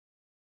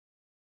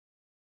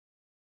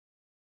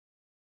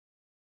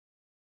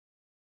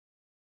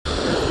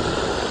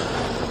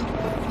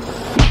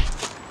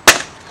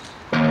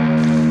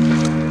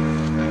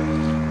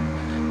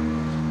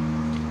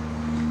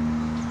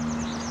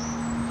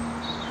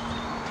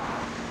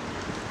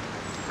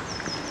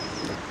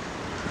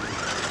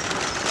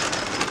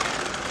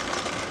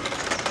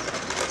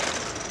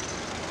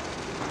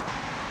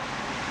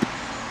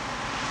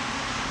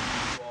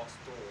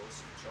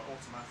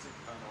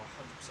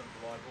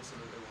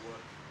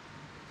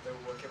They will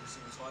work every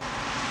single time.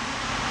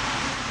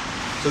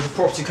 So the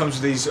property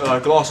comes with these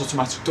glass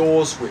automatic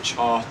doors, which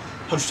are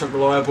 100%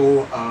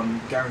 reliable,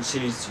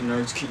 guaranteed,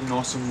 to keep you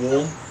nice and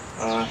warm,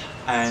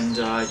 and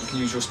you can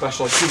use your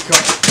specialised key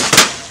cut.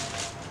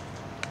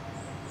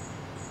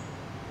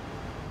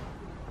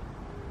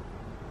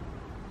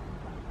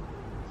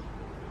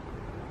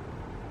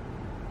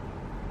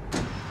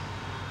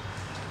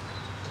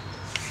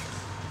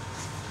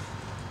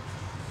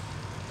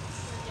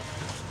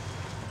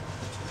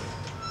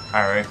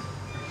 Harry.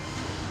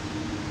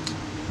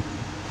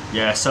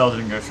 Yeah, sale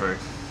didn't go through.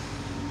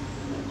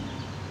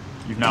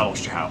 You've now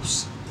lost your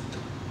house.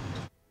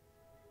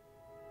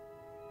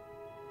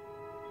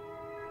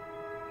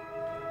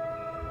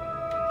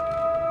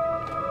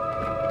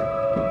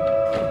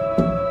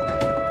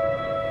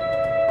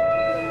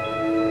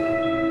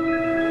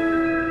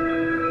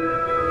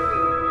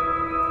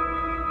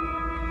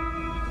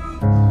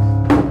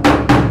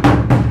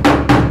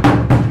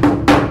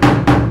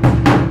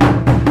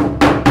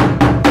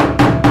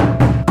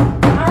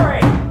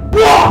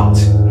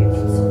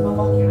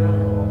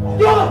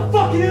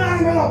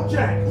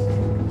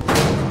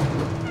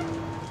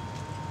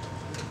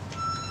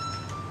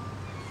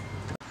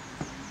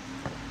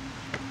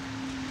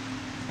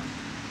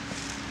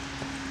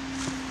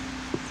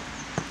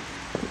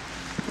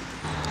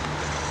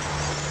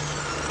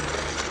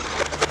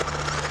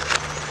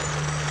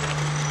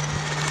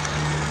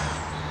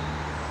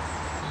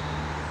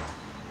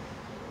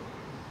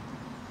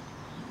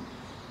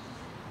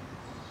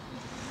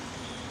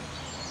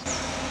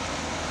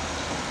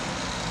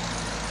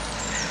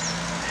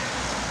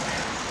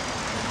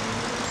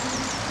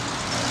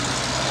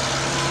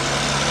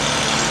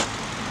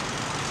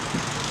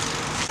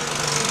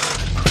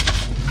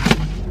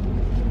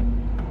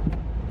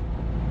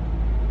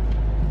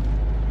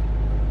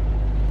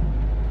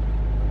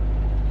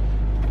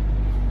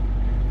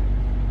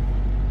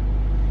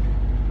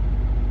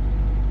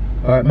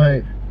 Alright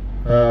mate,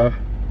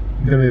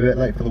 I'm going to be a bit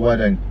late for the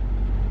wedding.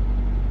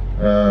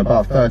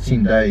 About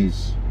 13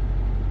 days.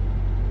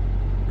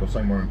 Got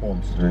something more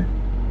important to do.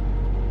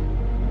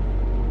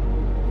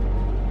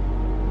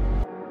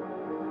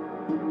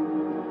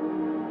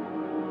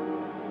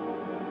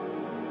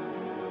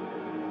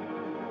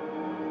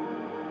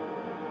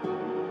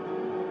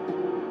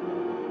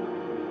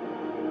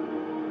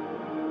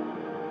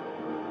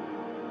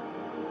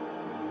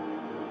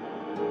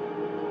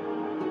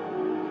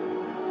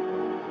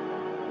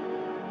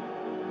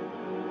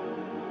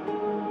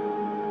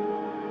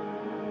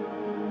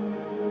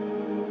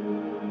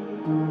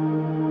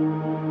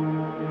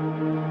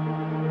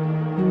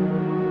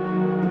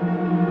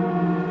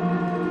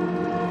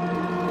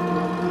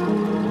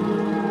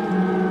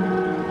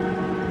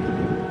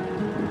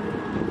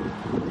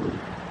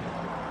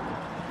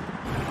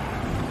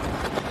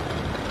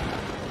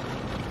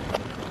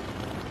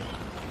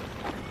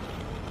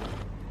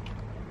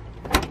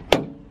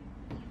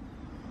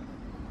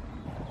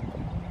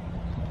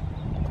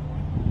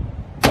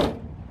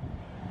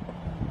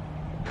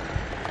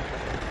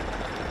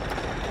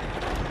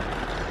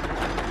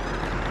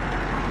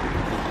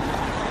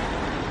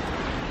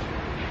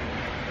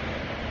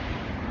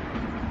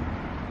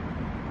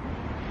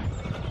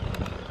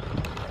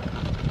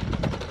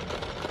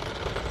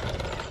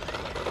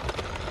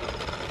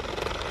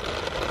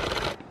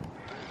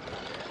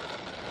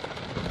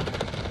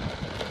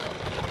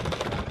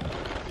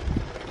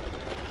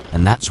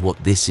 And that's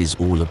what this is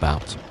all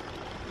about.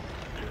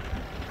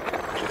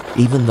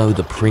 Even though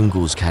the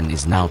Pringles can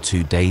is now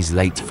 2 days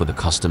late for the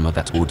customer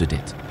that ordered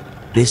it,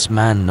 this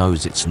man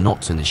knows it's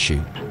not an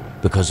issue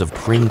because of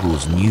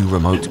Pringles' new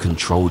remote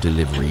control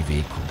delivery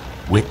vehicle,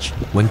 which,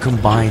 when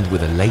combined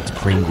with a late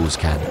Pringles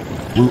can,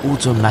 will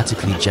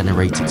automatically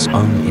generate its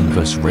own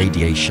inverse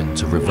radiation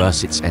to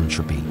reverse its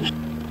entropy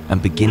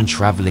and begin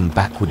traveling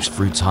backwards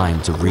through time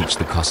to reach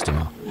the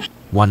customer,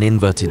 one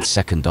inverted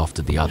second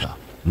after the other.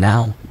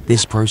 Now,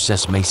 this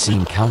process may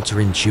seem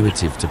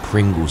counterintuitive to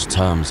Pringles'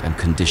 terms and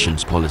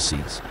conditions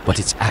policies, but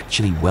it's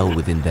actually well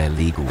within their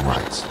legal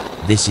rights.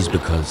 This is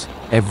because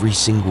every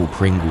single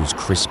Pringles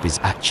crisp is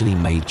actually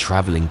made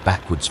traveling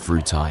backwards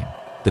through time.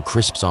 The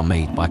crisps are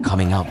made by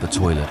coming out the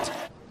toilet,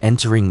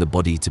 entering the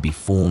body to be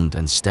formed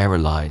and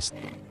sterilized,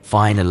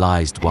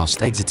 finalized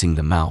whilst exiting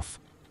the mouth,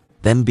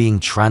 then being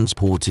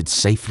transported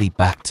safely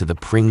back to the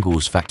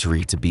Pringles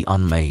factory to be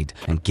unmade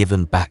and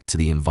given back to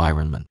the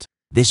environment.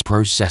 This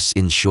process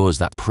ensures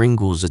that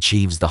Pringles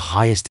achieves the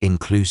highest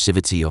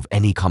inclusivity of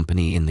any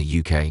company in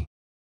the UK,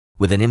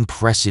 with an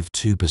impressive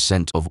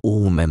 2% of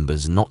all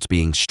members not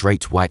being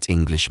straight white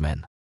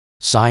Englishmen.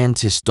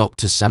 Scientist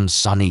Dr. Sam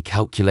Sunny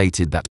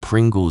calculated that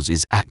Pringles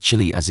is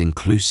actually as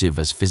inclusive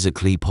as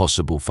physically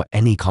possible for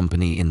any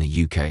company in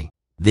the UK.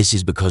 This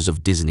is because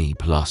of Disney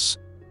Plus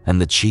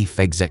and the chief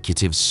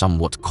executive's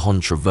somewhat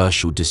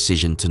controversial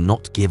decision to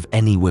not give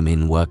any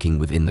women working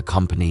within the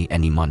company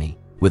any money,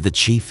 with the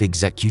chief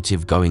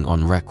executive going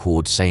on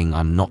record saying,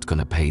 "I'm not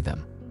gonna pay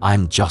them.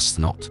 I'm just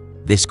not."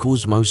 This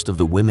caused most of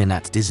the women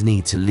at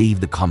Disney to leave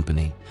the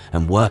company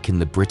and work in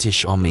the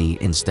British Army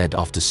instead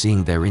after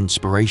seeing their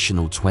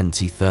inspirational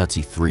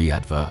 2033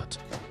 advert.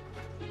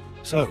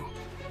 So,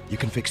 you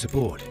can fix a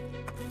board,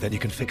 then you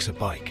can fix a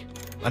bike.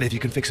 And if you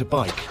can fix a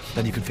bike,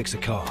 then you can fix a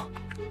car.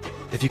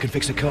 If you can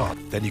fix a car,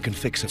 then you can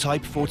fix a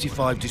Type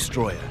 45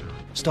 destroyer.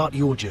 Start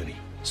your journey.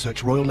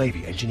 Search Royal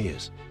Navy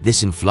Engineers.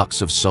 This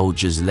influx of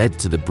soldiers led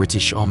to the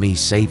British Army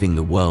saving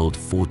the world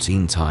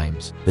 14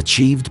 times,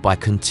 achieved by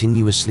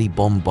continuously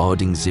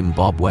bombarding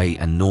Zimbabwe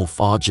and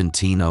North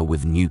Argentina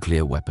with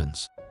nuclear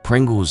weapons.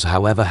 Pringles,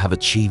 however, have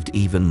achieved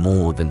even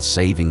more than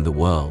saving the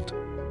world.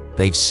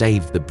 They've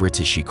saved the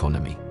British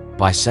economy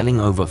by selling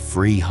over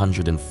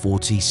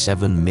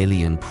 347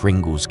 million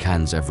Pringles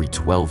cans every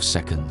 12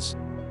 seconds.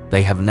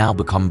 They have now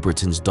become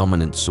Britain's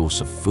dominant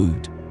source of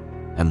food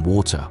and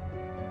water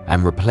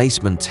and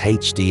replacement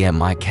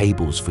HDMI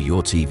cables for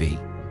your TV.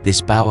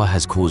 This power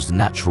has caused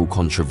natural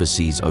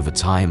controversies over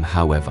time,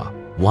 however.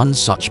 One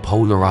such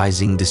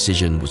polarizing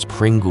decision was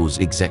Pringles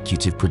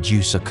executive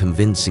producer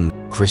convincing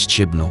Chris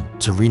Chibnall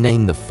to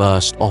rename the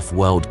first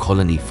off-world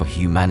colony for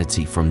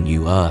humanity from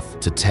New Earth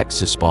to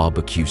Texas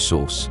barbecue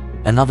sauce.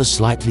 Another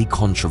slightly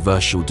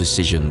controversial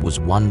decision was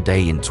one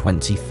day in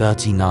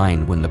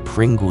 2039 when the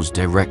Pringles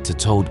director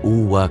told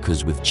all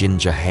workers with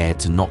ginger hair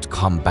to not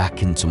come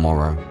back in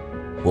tomorrow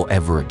or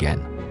ever again.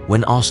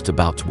 When asked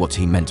about what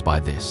he meant by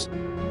this,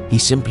 he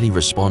simply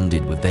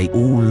responded with "They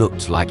all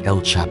looked like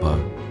El Chapo,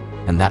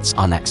 and that's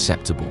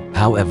unacceptable."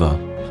 However,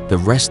 the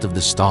rest of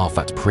the staff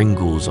at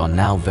Pringles are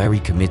now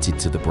very committed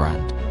to the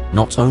brand.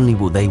 Not only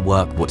will they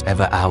work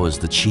whatever hours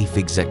the chief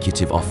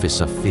executive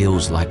officer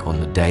feels like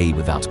on the day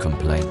without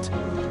complaint,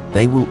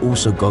 they will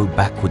also go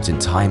backwards in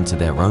time to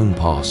their own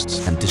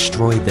pasts and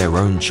destroy their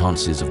own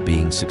chances of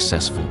being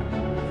successful,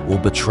 or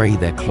betray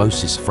their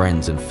closest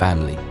friends and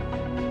family,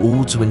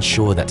 all to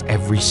ensure that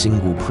every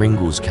single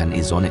Pringles can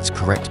is on its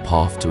correct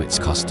path to its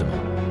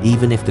customer.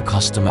 Even if the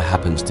customer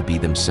happens to be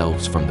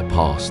themselves from the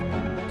past,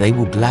 they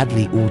will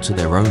gladly alter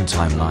their own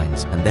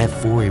timelines and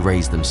therefore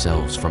erase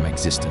themselves from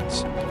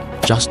existence,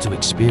 just to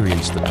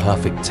experience the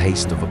perfect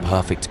taste of a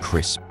perfect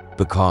crisp,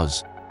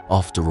 because,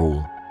 after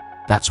all,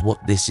 that's what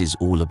this is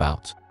all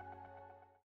about.